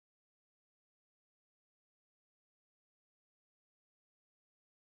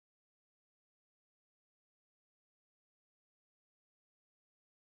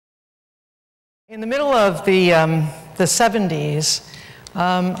In the middle of the 70s,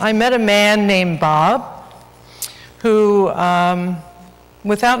 I met a man named Bob who,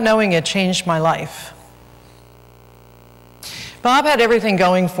 without knowing it, changed my life. Bob had everything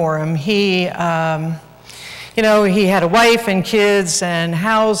going for him. He, he had a wife and kids and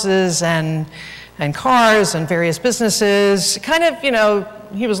houses and cars and various businesses. Kind of,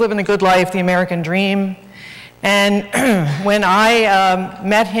 he was living a good life, the American dream. And when I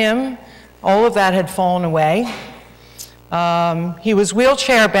met him, all of that had fallen away. He was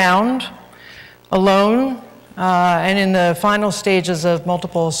wheelchair bound, alone, and in the final stages of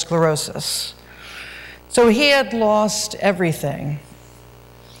multiple sclerosis. So he had lost everything.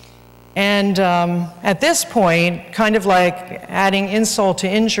 And at this point, kind of like adding insult to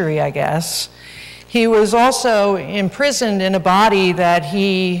injury, I guess, he was also imprisoned in a body that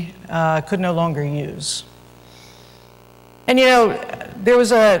he could no longer use. And there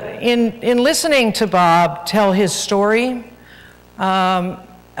was in listening to Bob tell his story,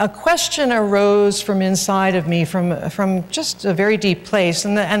 a question arose from inside of me from just a very deep place.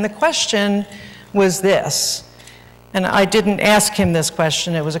 And the question was this. And I didn't ask him this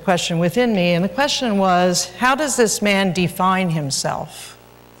question, it was a question within me. And the question was, how does this man define himself?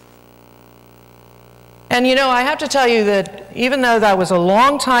 And I have to tell you that even though that was a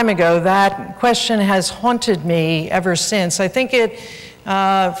long time ago, that question has haunted me ever since. I think it,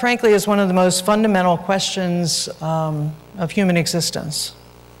 frankly, is one of the most fundamental questions of human existence.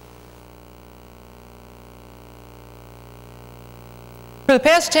 For the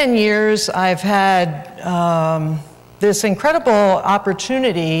past 10 years, I've had this incredible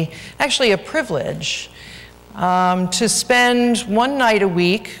opportunity, actually a privilege, to spend one night a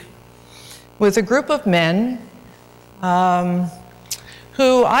week with a group of men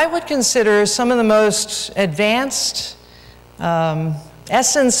who I would consider some of the most advanced,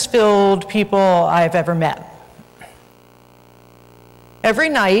 essence-filled people I've ever met. Every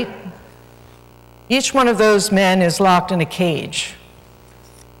night, each one of those men is locked in a cage.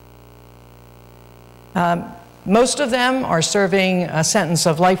 Most of them are serving a sentence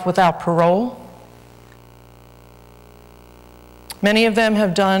of life without parole. Many of them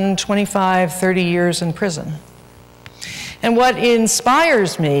have done 25, 30 years in prison. And what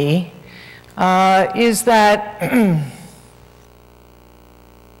inspires me is that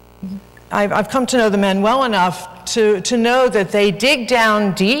I've come to know the men well enough to know that they dig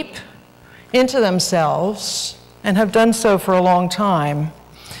down deep into themselves and have done so for a long time.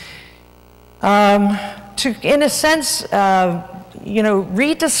 To, in a sense,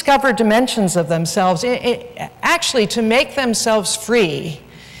 rediscover dimensions of themselves, actually to make themselves free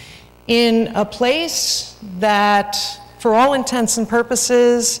in a place that, for all intents and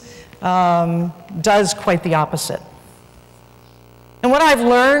purposes, does quite the opposite. And what I've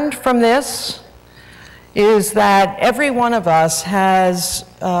learned from this is that every one of us has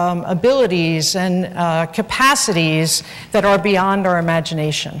abilities and capacities that are beyond our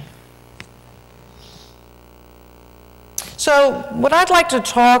imagination. So what I'd like to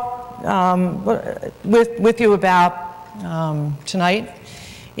talk with you about tonight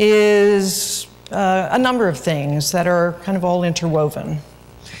is a number of things that are kind of all interwoven.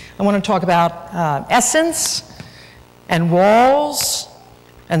 I want to talk about essence and walls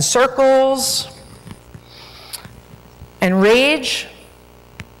and circles and rage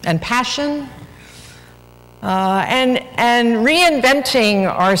and passion and reinventing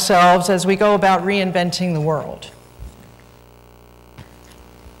ourselves as we go about reinventing the world.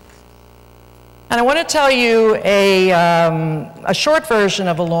 And I want to tell you a short version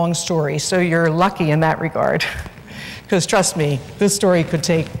of a long story, so you're lucky in that regard. Because trust me, this story could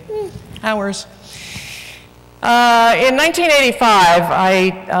take hours. In 1985,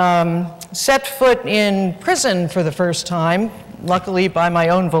 I set foot in prison for the first time, luckily by my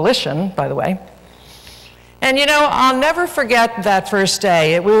own volition, by the way. And I'll never forget that first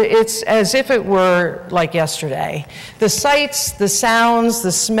day. It's as if it were like yesterday. The sights, the sounds,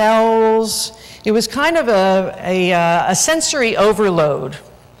 the smells. It was kind of a sensory overload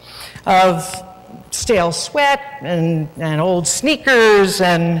of stale sweat and old sneakers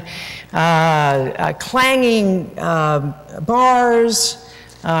and clanging bars,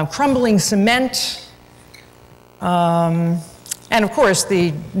 crumbling cement, and of course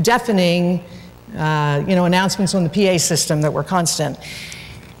the deafening announcements on the PA system that were constant.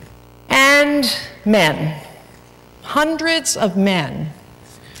 And men, hundreds of men,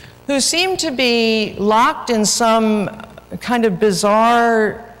 who seemed to be locked in some kind of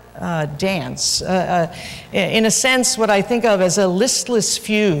bizarre dance, in a sense what I think of as a listless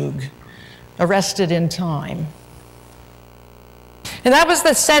fugue, arrested in time. And that was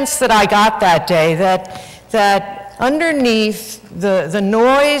the sense that I got that day, that underneath the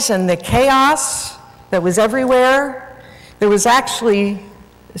noise and the chaos that was everywhere, there was actually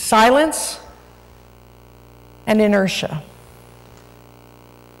silence and inertia.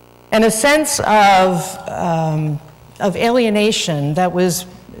 And a sense of alienation that was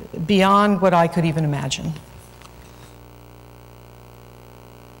beyond what I could even imagine.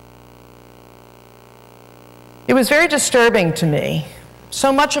 It was very disturbing to me.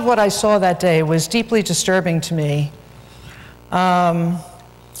 So much of what I saw that day was deeply disturbing to me. And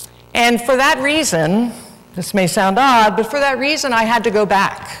for that reason, this may sound odd, but for that reason I had to go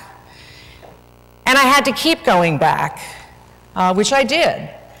back. And I had to keep going back, which I did,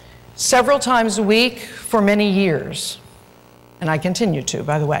 several times a week for many years. And I continue to,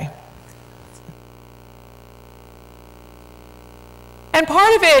 by the way. And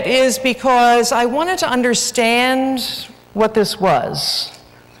part of it is because I wanted to understand what this was,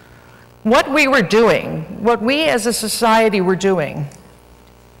 what we were doing, what we as a society were doing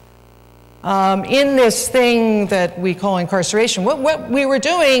in this thing that we call incarceration, what we were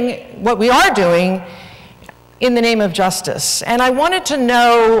doing, what we are doing in the name of justice. And I wanted to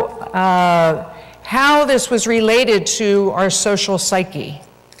know how this was related to our social psyche.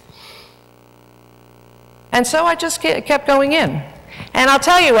 And so I just kept going in. And I'll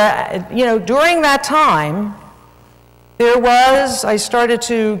tell you, during that time, I started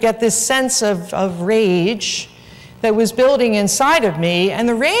to get this sense of rage that was building inside of me, and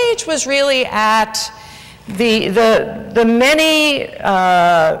the rage was really at the many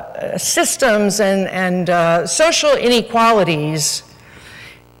systems and social inequalities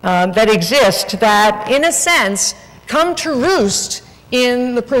that exist that, in a sense, come to roost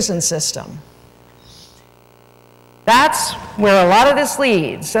in the prison system. That's where a lot of this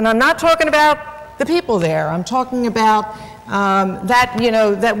leads. And I'm not talking about the people there. I'm talking about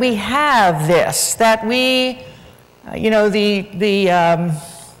that we have this, that we, I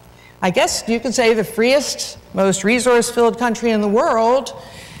guess you could say the freest, most resource-filled country in the world,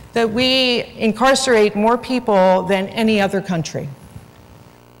 that we incarcerate more people than any other country.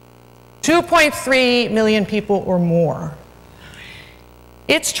 2.3 million people or more.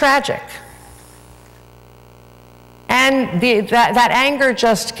 It's tragic. And that anger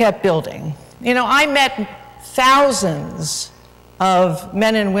just kept building. I met thousands of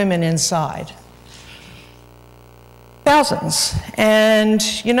men and women inside. Thousands. And,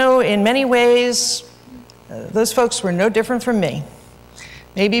 in many ways, those folks were no different from me.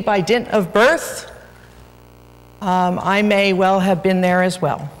 Maybe by dint of birth, I may well have been there as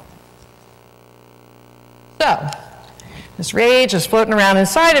well. So, this rage is floating around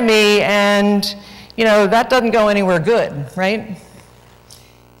inside of me, and that doesn't go anywhere good, right?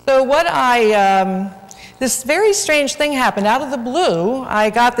 So this very strange thing happened. Out of the blue, I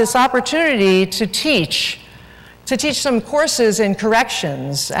got this opportunity to teach some courses in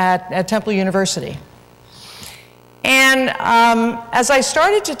corrections at Temple University. And as I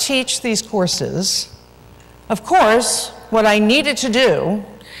started to teach these courses, of course, what I needed to do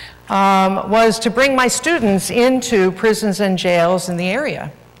was to bring my students into prisons and jails in the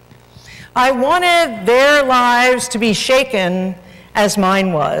area. I wanted their lives to be shaken as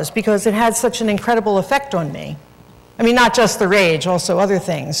mine was, because it had such an incredible effect on me. I mean, not just the rage, also other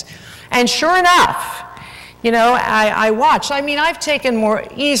things. And sure enough, I watched. I mean, I've taken more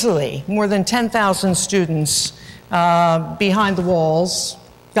than 10,000 students behind the walls,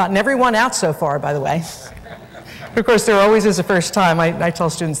 gotten everyone out so far, by the way. Of course, there always is a first time. I tell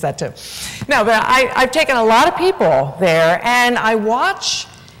students that too. No, but I've taken a lot of people there, and I watch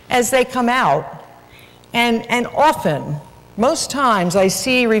as they come out, and often, most times, I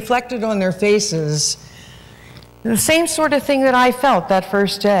see reflected on their faces the same sort of thing that I felt that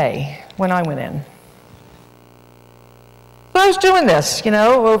first day when I went in. So I was doing this,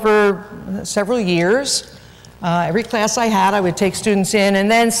 over several years. Every class I had, I would take students in, and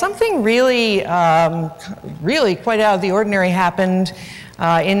then something really quite out of the ordinary happened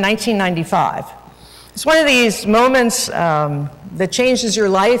in 1995. It's one of these moments that changes your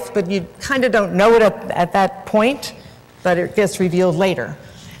life, but you kind of don't know it at that point, but it gets revealed later.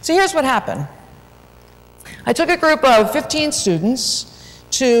 So here's what happened. I took a group of 15 students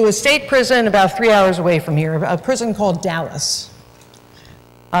to a state prison about 3 hours away from here, a prison called Dallas.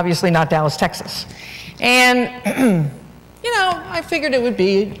 Obviously not Dallas, Texas. And, I figured it would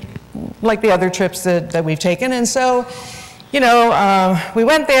be like the other trips that we've taken. And so, we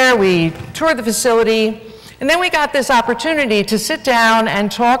went there, we toured the facility, and then we got this opportunity to sit down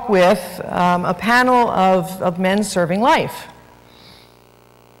and talk with a panel of men serving life.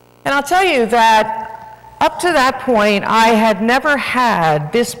 And I'll tell you that Up to that point, I had never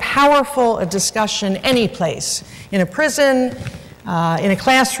had this powerful a discussion any place, in a prison, in a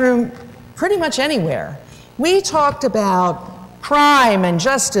classroom, pretty much anywhere. We talked about crime and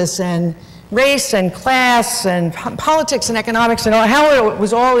justice and race and class and politics and economics and how it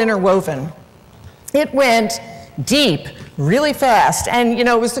was all interwoven. It went deep, really fast. And you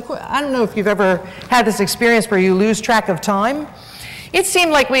know, it was I don't know if you've ever had this experience where you lose track of time. It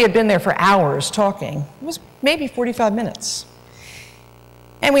seemed like we had been there for hours talking. It was maybe 45 minutes.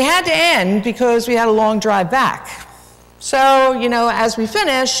 And we had to end because we had a long drive back. So, you know, as we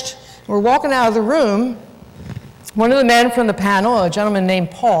finished, we're walking out of the room. One of the men from the panel, a gentleman named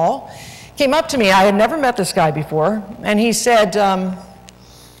Paul, came up to me. I had never met this guy before. And he said, have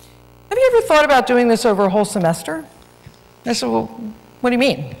you ever thought about doing this over a whole semester? I said, well, what do you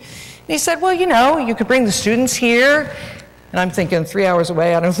mean? And he said, well, you know, you could bring the students here. And I'm thinking 3 hours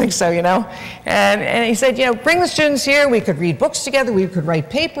away, I don't think so, you know. And he said, you know, bring the students here, we could read books together, we could write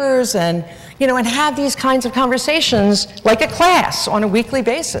papers, and, you know, and have these kinds of conversations like a class on a weekly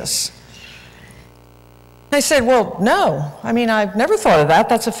basis. And I said, well, no. I mean, I've never thought of that.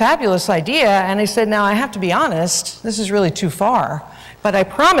 That's a fabulous idea. And I said, now I have to be honest, this is really too far. But I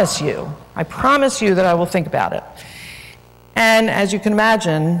promise you that I will think about it. And as you can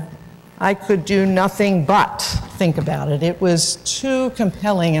imagine, I could do nothing but think about it. It was too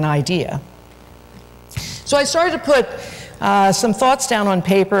compelling an idea. So I started to put some thoughts down on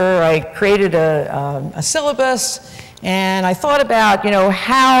paper. I created a syllabus, and I thought about, you know,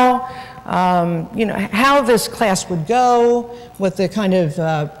 how this class would go, what the kind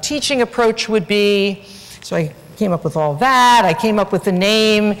of teaching approach would be. So I came up with all that. I came up with the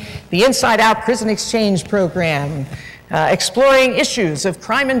name, the Inside Out Prison Exchange Program. Exploring issues of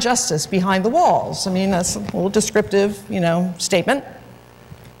crime and justice behind the walls. I mean, that's a little descriptive, you know, statement.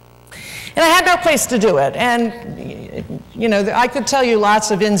 And I had no place to do it. And, you know, I could tell you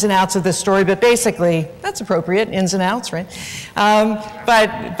lots of ins and outs of this story, but basically, that's appropriate, ins and outs, right?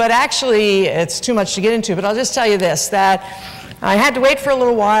 But actually, it's too much to get into. But I'll just tell you this, that I had to wait for a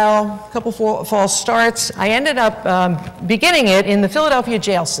little while, a couple false starts. I ended up beginning it in the Philadelphia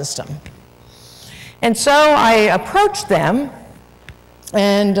jail system. And so I approached them,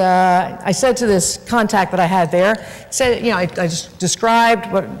 and I said to this contact that I had there, said, you know, I just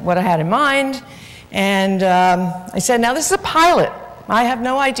described what I had in mind, and I said, now this is a pilot. I have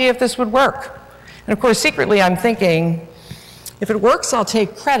no idea if this would work. And of course, secretly I'm thinking, if it works, I'll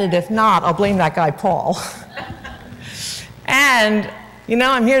take credit. If not, I'll blame that guy, Paul. And, you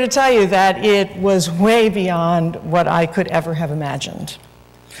know, I'm here to tell you that it was way beyond what I could ever have imagined.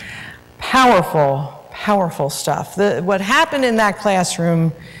 Powerful, powerful stuff. What happened in that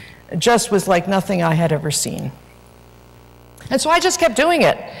classroom just was like nothing I had ever seen. And so I just kept doing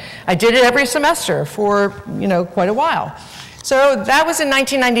it. I did it every semester for, you know, quite a while. So that was in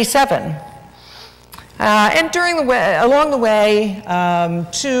 1997. And along the way,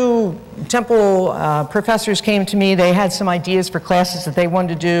 two Temple professors came to me. They had some ideas for classes that they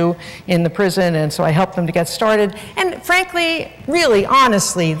wanted to do in the prison, and so I helped them to get started. And frankly, really,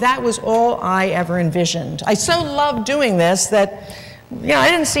 honestly, that was all I ever envisioned. I so loved doing this that, you know,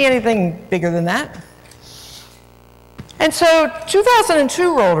 I didn't see anything bigger than that. And so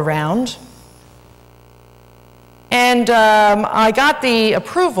 2002 rolled around, and I got the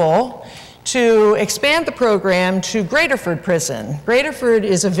approval to expand the program to Graterford Prison. Graterford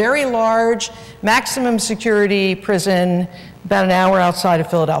is a very large, maximum security prison about an hour outside of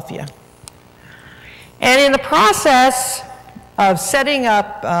Philadelphia. And in the process of setting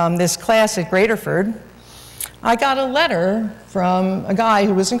up this class at Graterford, I got a letter from a guy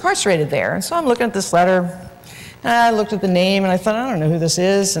who was incarcerated there. And so I'm looking at this letter, and I looked at the name, and I thought, I don't know who this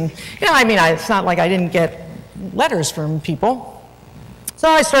is. And, you know, I mean, it's not like I didn't get letters from people. So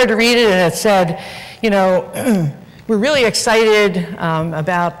I started to read it, and it said, you know, we're really excited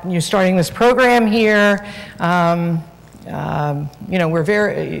about you starting this program here. You know,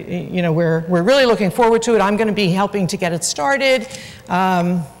 we're really looking forward to it. I'm going to be helping to get it started.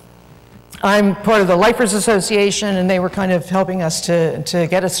 I'm part of the Lifers Association, and they were kind of helping us to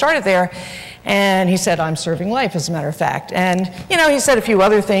get it started there. And he said, I'm serving life, as a matter of fact. And, you know, he said a few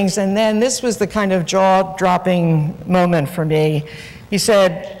other things, and then this was the kind of jaw-dropping moment for me. He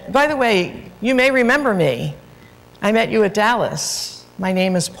said, by the way, you may remember me. I met you at Dallas. My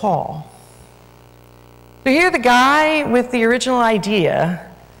name is Paul. So here the guy with the original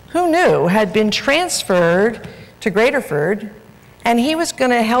idea, who knew, had been transferred to Graterford, and he was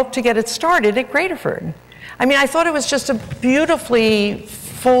going to help to get it started at Graterford. I mean, I thought it was just a beautifully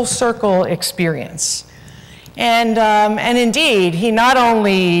full circle experience. And indeed, he not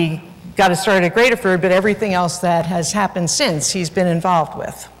only got it started at Graterford, but everything else that has happened since he's been involved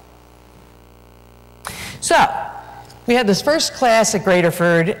with. So, we had this first class at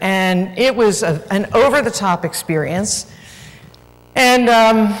Graterford, and it was an over-the-top experience. And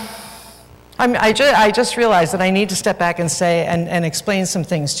I just realized that I need to step back and say and explain some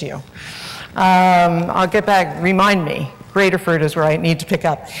things to you. I'll get back, remind me. Graterford is where I need to pick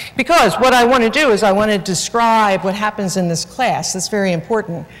up. Because what I want to do is I want to describe what happens in this class. It's very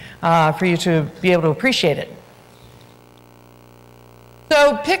important for you to be able to appreciate it.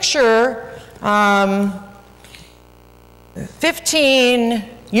 So picture 15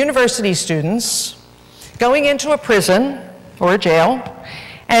 university students going into a prison or a jail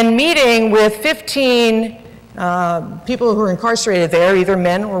and meeting with 15 people who are incarcerated there, either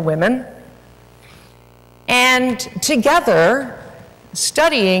men or women, and together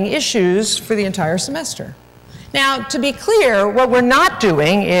studying issues for the entire semester. Now, to be clear, what we're not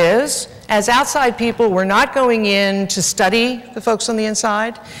doing is, as outside people, we're not going in to study the folks on the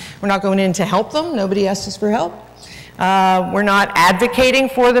inside. We're not going in to help them. Nobody asks us for help. We're not advocating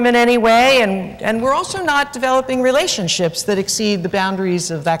for them in any way, and we're also not developing relationships that exceed the boundaries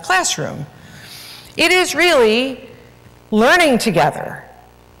of that classroom. It is really learning together.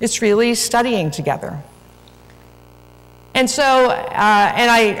 It's really studying together. And so,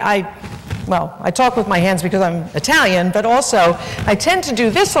 I talk with my hands because I'm Italian, but also I tend to do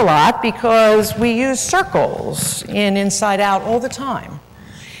this a lot because we use circles in Inside Out all the time.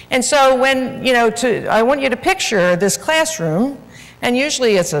 And so when, I want you to picture this classroom, and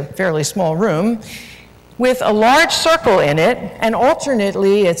usually it's a fairly small room, with a large circle in it, and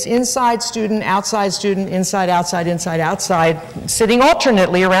alternately it's inside student, inside, outside, sitting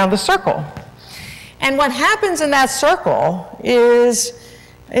alternately around the circle. And what happens in that circle is,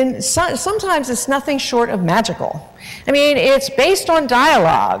 sometimes it's nothing short of magical. I mean, it's based on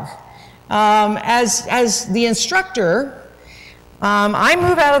dialogue. As the instructor, I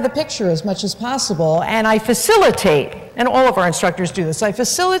move out of the picture as much as possible, and I facilitate, and all of our instructors do this, I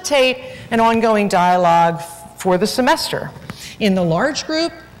facilitate an ongoing dialogue for the semester in the large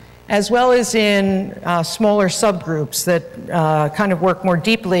group, as well as in smaller subgroups that kind of work more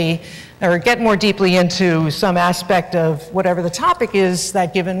deeply or get more deeply into some aspect of whatever the topic is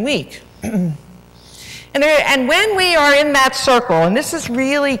that given week. And when we are in that circle, and this is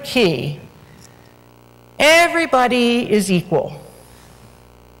really key, everybody is equal.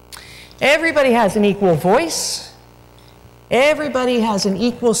 Everybody has an equal voice. Everybody has an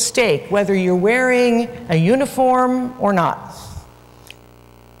equal stake, whether you're wearing a uniform or not.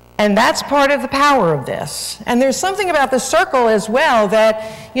 And that's part of the power of this. And there's something about the circle as well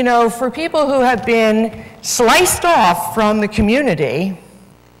that, for people who have been sliced off from the community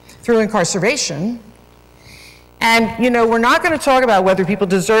through incarceration, and, we're not going to talk about whether people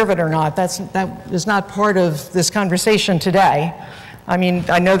deserve it or not. That is not part of this conversation today. I mean,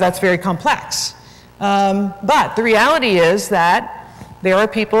 I know that's very complex. But the reality is that there are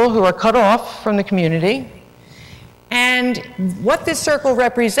people who are cut off from the community. And what this circle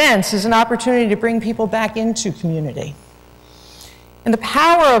represents is an opportunity to bring people back into community. And the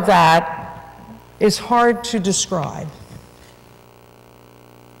power of that is hard to describe.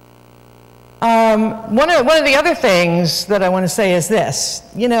 One of the other things that I want to say is this.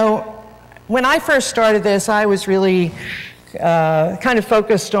 When I first started this, I was really kind of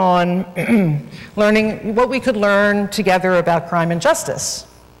focused on learning what we could learn together about crime and justice.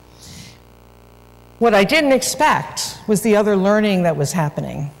 What I didn't expect was the other learning that was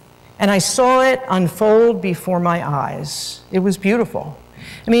happening. And I saw it unfold before my eyes. It was beautiful.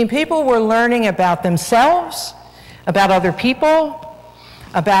 I mean, people were learning about themselves, about other people,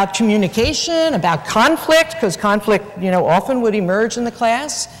 about communication, about conflict, because conflict, often would emerge in the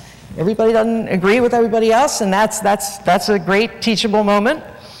class. Everybody doesn't agree with everybody else, and that's a great teachable moment.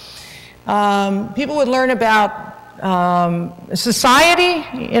 People would learn about society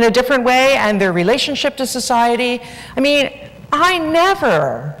in a different way and their relationship to society. I mean, I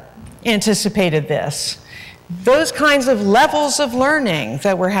never anticipated this. Those kinds of levels of learning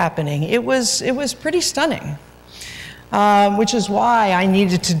that were happening, it was pretty stunning, which is why I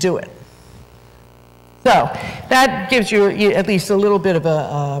needed to do it. So that gives you at least a little bit of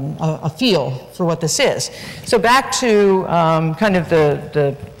a feel for what this is. So back to kind of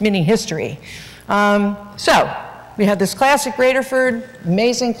the mini history. So we had this class at Graterford,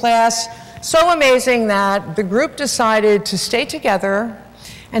 amazing class, so amazing that the group decided to stay together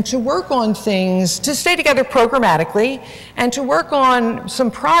and to work on things, to stay together programmatically, and to work on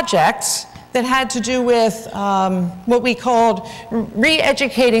some projects that had to do with what we called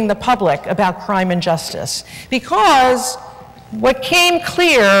re-educating the public about crime and justice. Because what came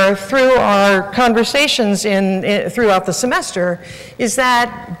clear through our conversations throughout the semester is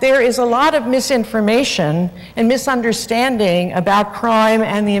that there is a lot of misinformation and misunderstanding about crime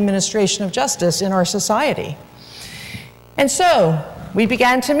and the administration of justice in our society. And so we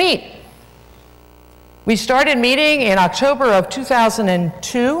began to meet. We started meeting in October of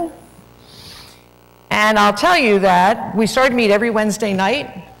 2002. And I'll tell you that we started to meet every Wednesday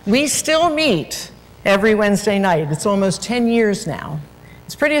night. We still meet every Wednesday night. It's almost 10 years now.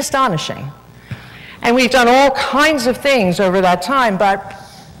 It's pretty astonishing. And we've done all kinds of things over that time, but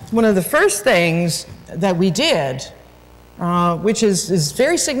one of the first things that we did, which is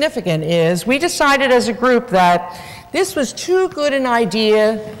very significant, is we decided as a group that this was too good an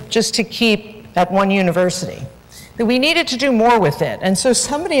idea just to keep at one university, that we needed to do more with it. And so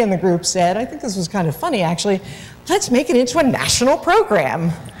somebody in the group said, I think this was kind of funny actually, let's make it into a national program.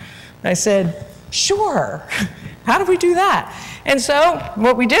 And I said, sure, how do we do that? And so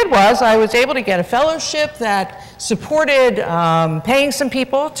what we did was I was able to get a fellowship that supported paying some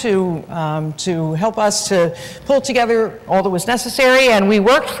people to help us to pull together all that was necessary, and we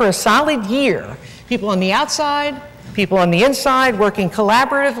worked for a solid year. People on the outside, people on the inside, working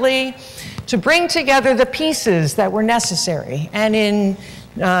collaboratively to bring together the pieces that were necessary. And in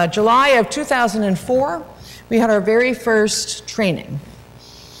July of 2004, we had our very first training.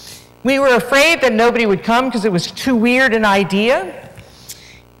 We were afraid that nobody would come because it was too weird an idea.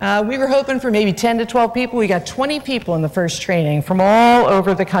 We were hoping for maybe 10 to 12 people. We got 20 people in the first training from all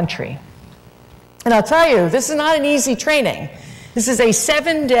over the country. And I'll tell you, this is not an easy training. This is a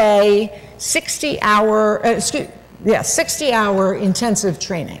 7-day, 60-hour intensive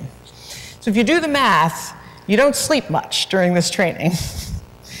training. So if you do the math, you don't sleep much during this training.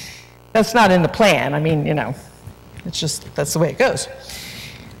 That's not in the plan. I mean, you know, it's just, that's the way it goes.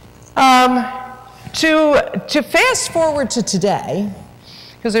 To fast forward to today,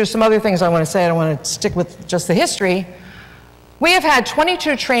 because there's some other things I want to say, I don't want to stick with just the history. We have had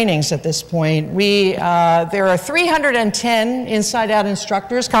 22 trainings at this point. There are 310 inside-out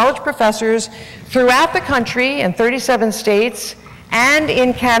instructors, college professors throughout the country in 37 states and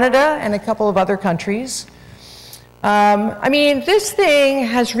in Canada and a couple of other countries. I mean, this thing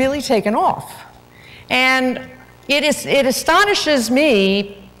has really taken off. And it astonishes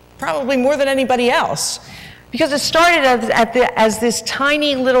me probably more than anybody else, because it started as this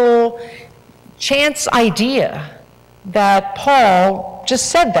tiny little chance idea that Paul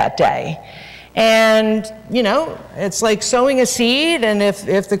just said that day. And, you know, it's like sowing a seed, and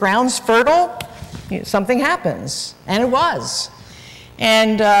if the ground's fertile, something happens. And it was.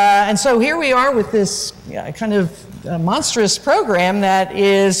 And so here we are with this kind of monstrous program that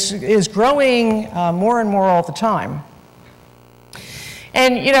is growing more and more all the time.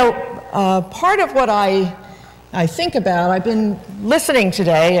 And, you know, part of what I think about, I've been listening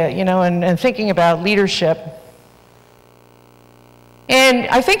today, you know, and thinking about leadership. And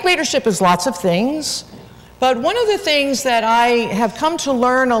I think leadership is lots of things, but one of the things that I have come to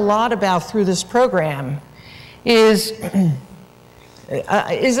learn a lot about through this program is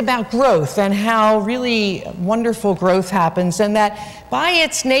about growth and how really wonderful growth happens, and that by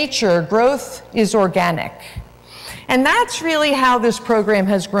its nature, growth is organic. And that's really how this program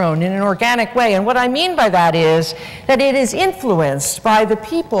has grown, in an organic way. And what I mean by that is that it is influenced by the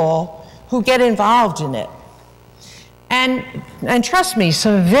people who get involved in it. And trust me,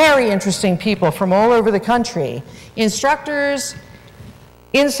 some very interesting people from all over the country, instructors,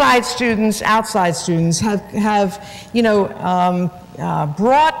 inside students, outside students, have you know,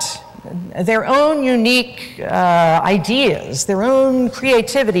 brought their own unique ideas, their own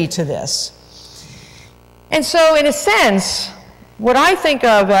creativity to this. And so, in a sense, what I think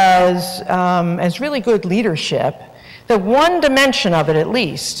of as really good leadership, the one dimension of it at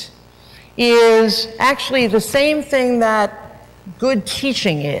least, is actually the same thing that good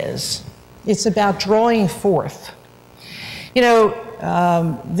teaching is. It's about drawing forth. You know,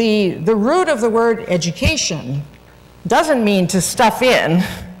 the root of the word education doesn't mean to stuff in,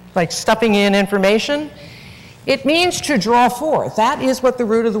 like stuffing in information. It means to draw forth. That is what the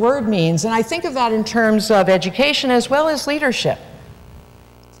root of the word means. And I think of that in terms of education as well as leadership.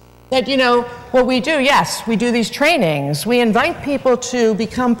 That, you know, what we do, yes, we do these trainings. We invite people to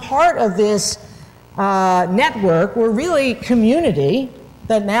become part of this network, or really community,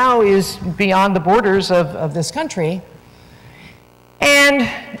 that now is beyond the borders of this country. And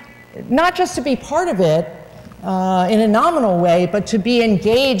not just to be part of it in a nominal way, but to be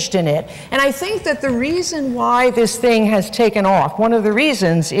engaged in it. And I think that the reason why this thing has taken off, one of the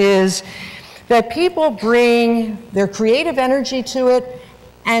reasons, is that people bring their creative energy to it,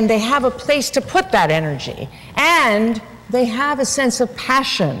 and they have a place to put that energy. And they have a sense of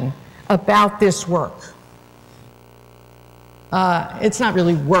passion about this work. It's not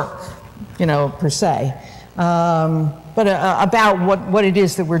really work, you know, per se, but about what it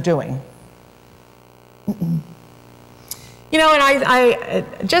is that we're doing. You know, and I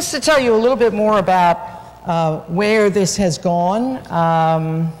just to tell you a little bit more about where this has gone,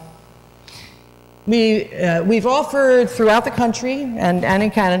 we've offered throughout the country and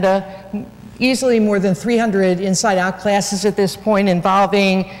in Canada easily more than 300 inside-out classes at this point,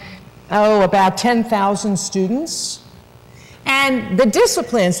 involving, about 10,000 students. And the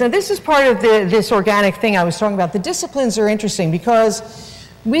disciplines, now this is part of this organic thing I was talking about. The disciplines are interesting because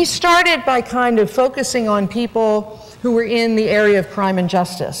we started by kind of focusing on people who were in the area of crime and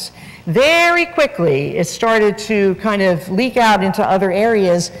justice. Very quickly, it started to kind of leak out into other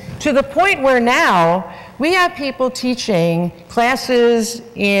areas, to the point where now we have people teaching classes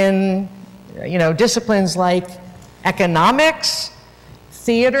in, you know, disciplines like economics,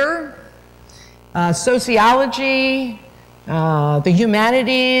 theater, sociology, the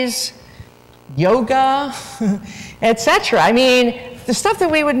humanities, yoga, etc. I mean, the stuff that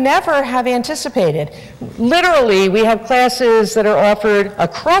we would never have anticipated. Literally, we have classes that are offered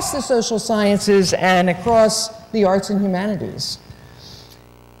across the social sciences and across the arts and humanities.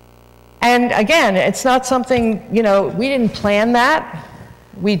 And again, it's not something, you know, we didn't plan that.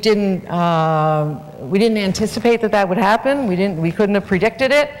 We didn't anticipate that would happen. We couldn't have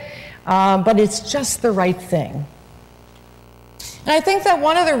predicted it, but it's just the right thing. And I think that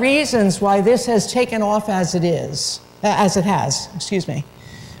one of the reasons why this has taken off as it has, excuse me,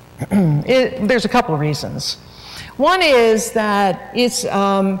 there's a couple of reasons. One is that it's,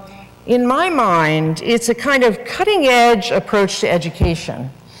 in my mind, it's a kind of cutting-edge approach to education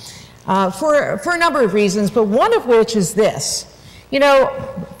for a number of reasons, but one of which is this. You know,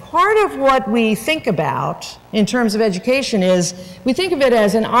 part of what we think about in terms of education is we think of it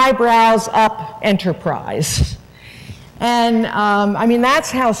as an eyebrows-up enterprise. And I mean,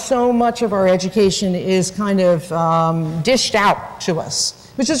 that's how so much of our education is kind of dished out to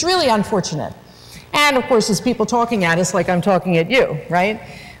us, which is really unfortunate. And of course, it's people talking at us like I'm talking at you, right?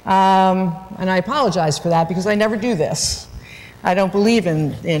 And I apologize for that because I never do this. I don't believe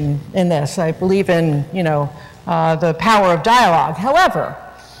in this. I believe in, you know, the power of dialogue. However,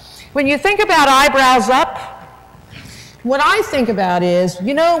 when you think about eyebrows up, what I think about is,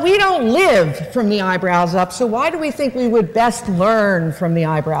 you know, we don't live from the eyebrows up, so why do we think we would best learn from the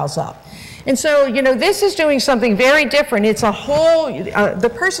eyebrows up? And so, you know, this is doing something very different. It's a whole,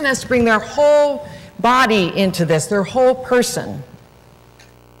 the person has to bring their whole body into this, their whole person.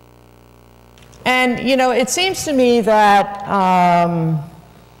 And, you know, it seems to me that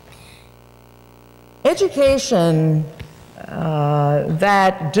education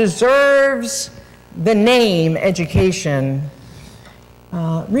that deserves the name education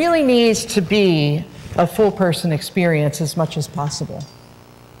really needs to be a full person experience as much as possible.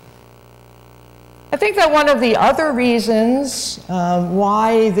 I think that one of the other reasons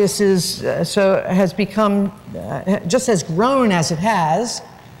why this is has become, just has grown as it has,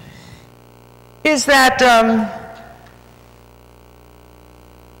 is that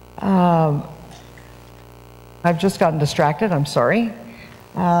I've just gotten distracted, I'm sorry.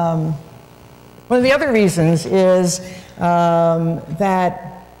 One of the other reasons is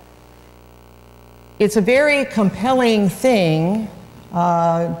that it's a very compelling thing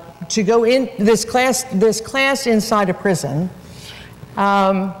to go in this class inside a prison.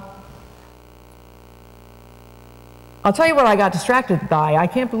 I'll tell you what I got distracted by. I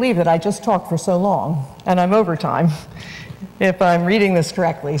can't believe that I just talked for so long, and I'm over time, if I'm reading this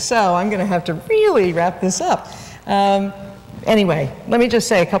correctly. So I'm going to have to really wrap this up. Anyway, let me just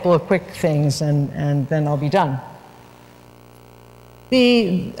say a couple of quick things, and then I'll be done.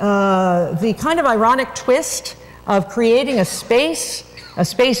 The kind of ironic twist of creating a space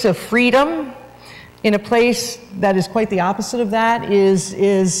of freedom in a place that is quite the opposite of that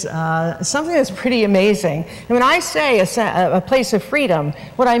is something that's pretty amazing. And when I say a place of freedom,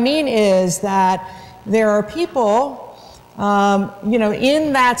 what I mean is that there are people you know,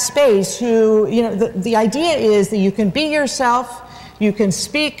 in that space who, you know, the idea is that you can be yourself, you can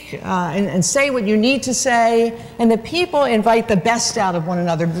speak and say what you need to say, and that people invite the best out of one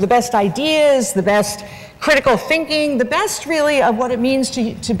another, the best ideas, the best critical thinking, the best really of what it means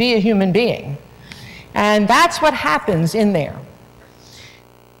to be a human being. And that's what happens in there.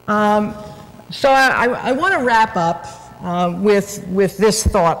 So I want to wrap up with this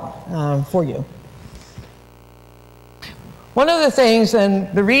thought for you. One of the things,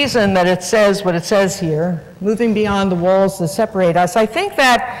 and the reason that it says what it says here, moving beyond the walls that separate us, I think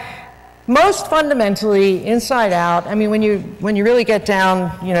that most fundamentally, inside out, I mean, when you really get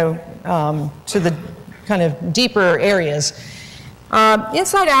down, you know, to the kind of deeper areas,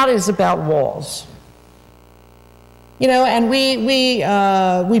 inside out is about walls. You know, and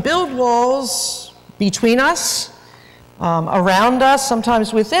we build walls between us, around us,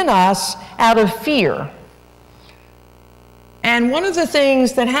 sometimes within us, out of fear. And one of the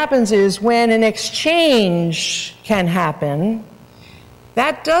things that happens is when an exchange can happen,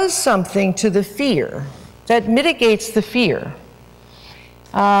 that does something to the fear, that mitigates the fear.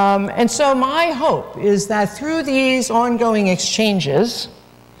 And so my hope is that through these ongoing exchanges,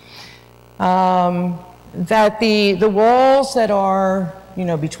 that the walls that are, you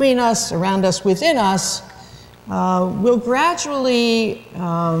know, between us, around us, within us, will gradually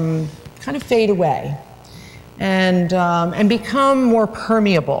kind of fade away and become more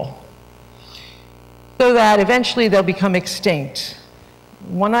permeable, so that eventually they'll become extinct.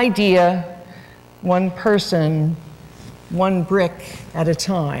 One idea, one person, one brick at a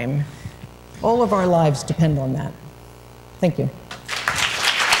time. All of our lives depend on that. Thank you.